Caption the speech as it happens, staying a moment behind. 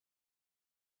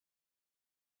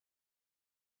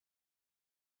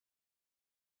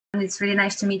everyone. It's really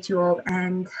nice to meet you all,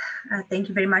 and thank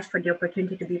you very much for the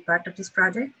opportunity to be part of this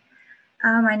project.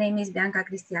 My name is Bianca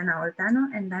Cristiana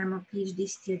Olteanu, and I'm a PhD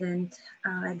student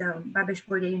at the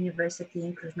Babeș-Bolyai University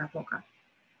in Cluj-Napoca.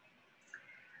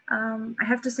 I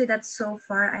have to say that so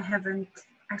far I haven't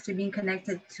actually been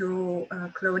connected to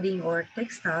clothing or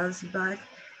textiles, but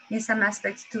in some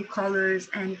aspects to colors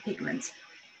and pigments.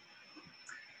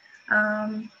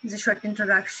 As a short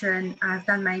introduction, I've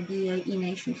done my BA in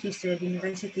Ancient History at the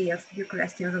University of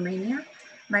Bucharest in Romania,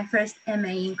 my first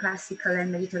MA in Classical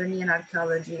and Mediterranean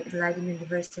Archaeology at Leiden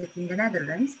University in the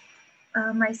Netherlands,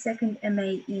 my second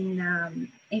MA in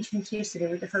Ancient History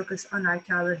with a focus on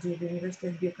Archaeology at the University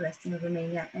of Bucharest in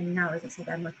Romania, and now, as I said,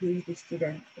 I'm a PhD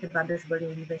student at the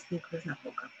Babeș-Bolyai University in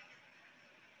Cluj-Napoca.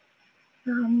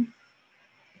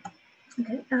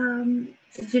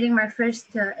 During my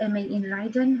first MA in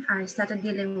Leiden, I started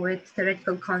dealing with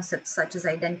theoretical concepts such as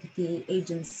identity,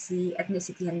 agency,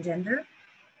 ethnicity, and gender.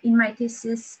 In my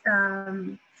thesis,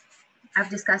 I've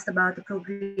discussed about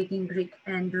appropriating Greek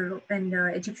and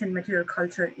Egyptian material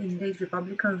culture in late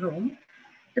Republican Rome.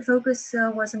 The focus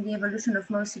was on the evolution of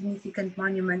most significant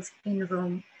monuments in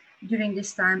Rome during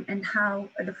this time and how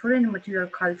the foreign material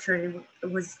culture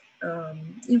was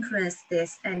influenced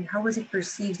this and how was it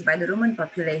perceived by the Roman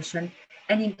population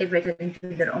and integrated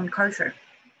into their own culture.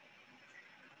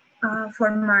 For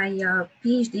my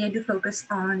PhD, I do focus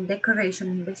on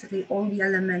decoration, basically all the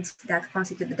elements that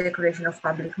constitute the decoration of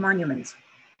public monuments.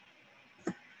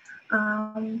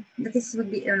 This would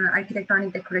be an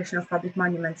architectonic decoration of public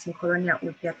monuments in Colonia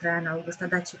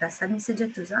Dacica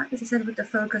Sarmizegetusa, as I said, with a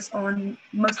focus on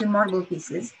mostly marble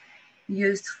pieces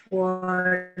used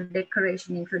for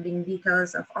decoration, including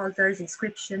details of altars,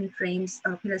 inscription, frames,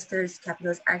 pilasters,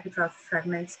 capitals, architrave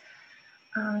fragments.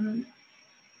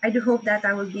 I do hope that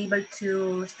I will be able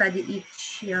to study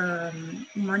each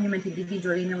monument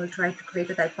individually, and I will try to create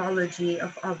a typology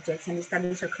of objects and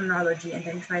establish a chronology, and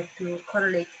then try to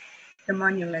correlate the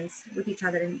monuments with each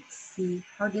other and see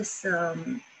how this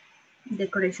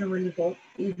decoration will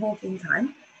evolve in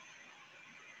time.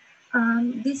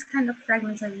 These kind of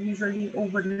fragments are usually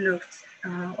overlooked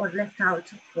or left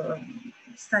out of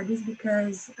studies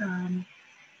because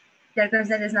they're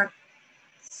considered as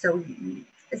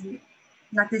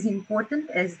not as important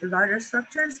as the larger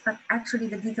structures, but actually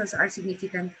the details are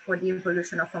significant for the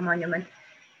evolution of a monument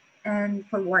and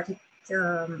for what it,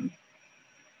 for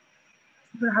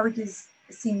how it is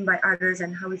seen by others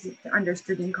and how is it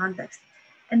understood in context.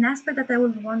 An aspect that I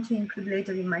would want to include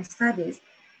later in my studies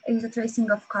is the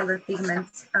tracing of color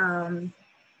pigments on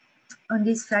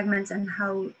these fragments and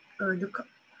how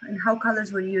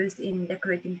colors were used in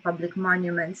decorating public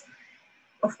monuments.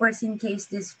 Of course, in case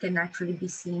this can actually be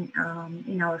seen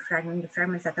in our fragment, the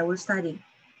fragments that I will study.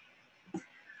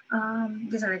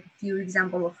 These are like a few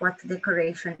examples of what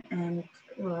decoration and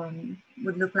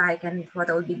would look like and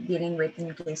what I will be dealing with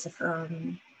in case of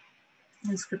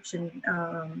inscription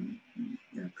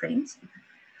frames.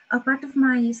 A part of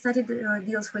my study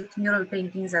deals with mural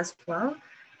paintings as well.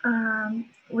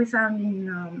 We found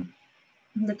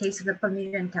in the case of the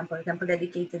Palmyrean temple, a temple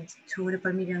dedicated to the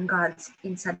Palmyrean gods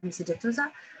in Sarmizegetusa,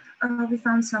 we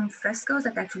found some frescoes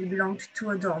that actually belonged to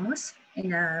a domus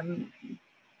in a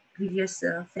previous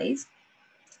phase.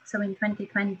 So in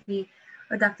 2020,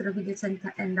 Dr. Ovidiu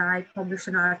and I published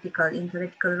an article in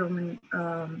Theoretical Roman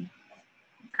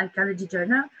Archaeology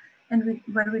Journal, and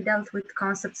where we dealt with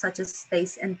concepts such as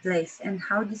space and place and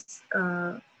how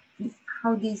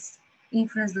these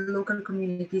influence the local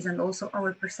communities and also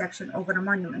our perception over a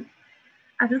monument.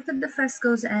 I looked at the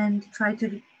frescoes and tried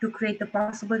to create a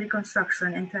possible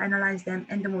reconstruction and to analyze them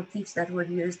and the motifs that were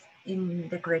used in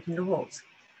decorating the walls.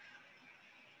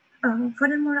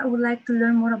 Furthermore, I would like to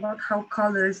learn more about how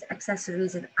colors,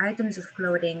 accessories, and items of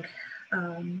clothing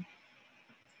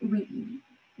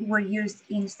were used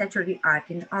in statuary art,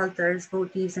 in altars,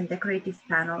 votives, and decorative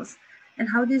panels, and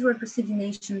how these were perceived in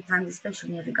ancient times,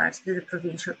 especially in regards to the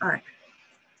provincial art.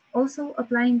 Also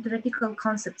applying theoretical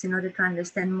concepts in order to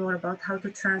understand more about how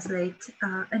to translate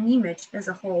an image as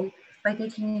a whole by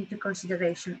taking into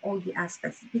consideration all the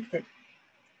aspects depicted.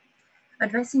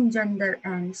 Addressing gender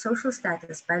and social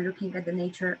status by looking at the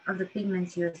nature of the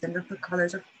pigments used and of the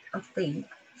colors obtained.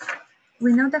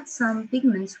 We know that some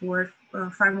pigments were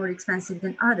far more expensive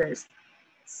than others,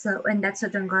 and that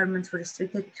certain garments were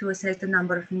restricted to a certain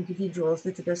number of individuals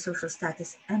due to their social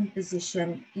status and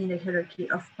position in the hierarchy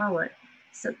of power.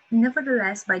 So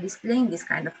nevertheless, by displaying these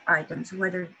kind of items,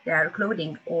 whether they are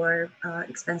clothing or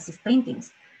expensive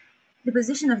paintings, the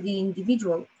position of the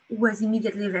individual was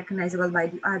immediately recognizable by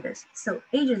the others. So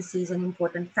agency is an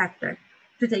important factor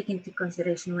to take into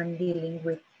consideration when dealing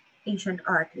with ancient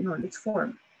art in all its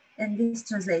form. And this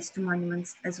translates to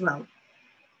monuments as well.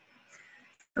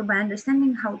 So by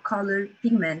understanding how color,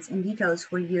 pigments, and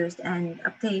details were used and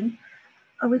obtained,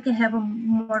 we can have a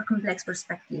more complex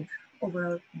perspective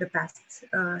over the past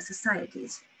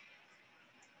societies.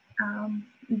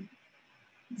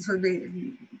 This will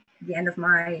be the end of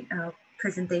my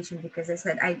presentation, because I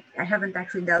said I haven't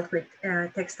actually dealt with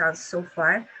textiles so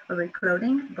far, or with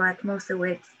clothing, but mostly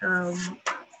with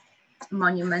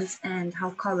monuments and how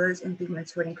colors and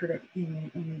pigments were included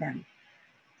in them.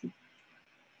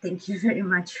 Thank you very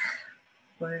much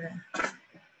for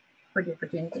the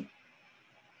opportunity.